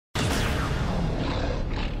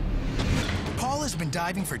has been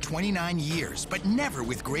diving for 29 years, but never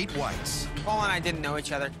with great whites. Paul and I didn't know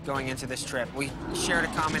each other going into this trip. We shared a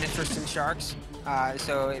common interest in sharks,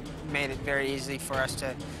 so it made it very easy for us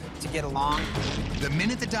to get along. The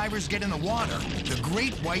minute the divers get in the water, the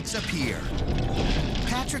great whites appear.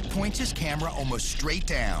 Patrick points his camera almost straight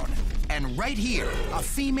down. And right here, a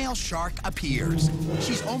female shark appears.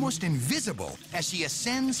 She's almost invisible as she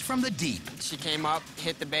ascends from the deep. She came up,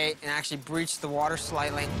 hit the bait, and actually breached the water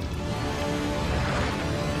slightly.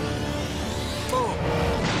 Boom!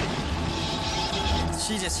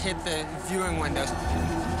 She just hit the viewing windows.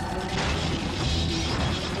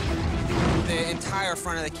 The entire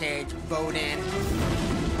front of the cage bowed in.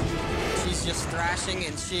 She's just thrashing,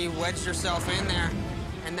 and she wedged herself in there.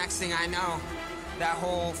 And next thing I know, that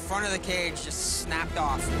whole front of the cage just snapped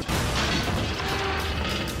off.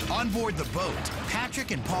 On board the boat,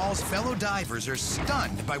 Patrick and Paul's fellow divers are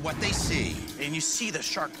stunned by what they see. And you see the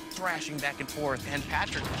shark thrashing back and forth, and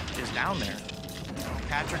Patrick is down there.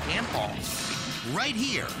 Patrick and Paul. Right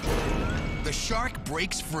here, the shark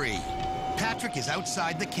breaks free. Patrick is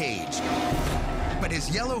outside the cage, but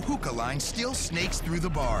his yellow hookah line still snakes through the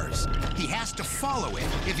bars. He has to follow it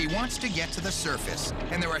if he wants to get to the surface,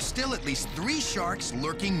 and there are still at least 3 sharks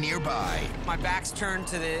lurking nearby. My back's turned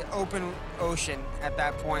to the open ocean at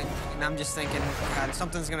that point, and I'm just thinking, God,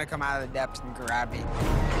 something's gonna come out of the depths and grab me.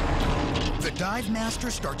 The dive master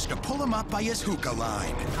starts to pull him up by his hookah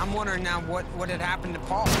line. I'm wondering now what had happened to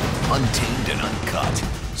Paul. Untamed and Uncut.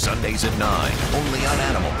 Sundays at 9, only on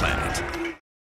Animal Planet.